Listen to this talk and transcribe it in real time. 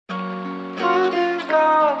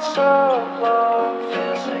gone so long,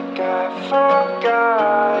 feels like I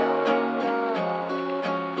forgot.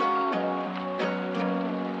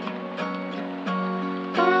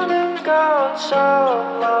 I've been gone so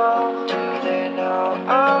long, do they know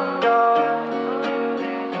I'm gone? Do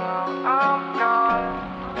they know I'm gone?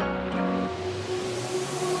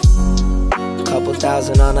 Couple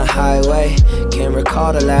thousand on the highway, can't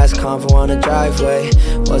recall the last convo on the driveway.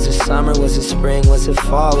 Was it summer, was it spring, was it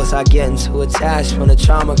fall? Was I getting too attached when the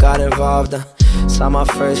trauma got involved? Saw my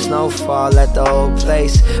first snowfall at the old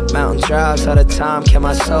place. Mountain drives all the time, kept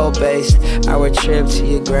my soul based. Our trip to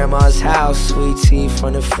your grandma's house, sweet tea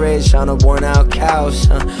from the fridge on a worn out couch.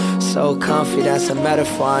 So comfy, that's a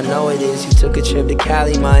metaphor, I know it is. You took a trip to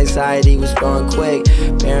Cali, my anxiety was growing quick.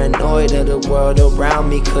 Paranoid of the world around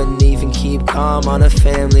me, couldn't even keep calm on a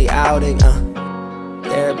family outing.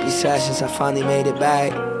 Therapy sessions, I finally made it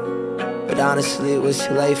back. But honestly, it was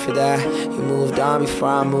too late for that. You moved on before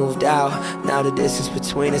I moved out. Now the distance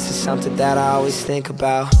between us is something that I always think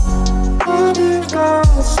about. I've been gone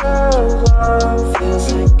so long,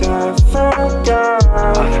 feels like I forgot.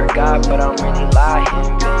 I forgot, but I'm really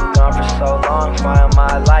lying. Been gone for so long, why am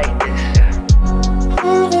I like this?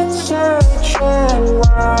 I've been searching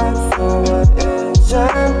wide for what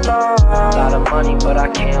isn't mine. A lot of money, but I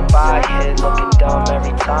can't buy it. Looking dumb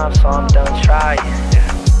every time, so I'm done trying.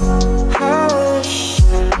 How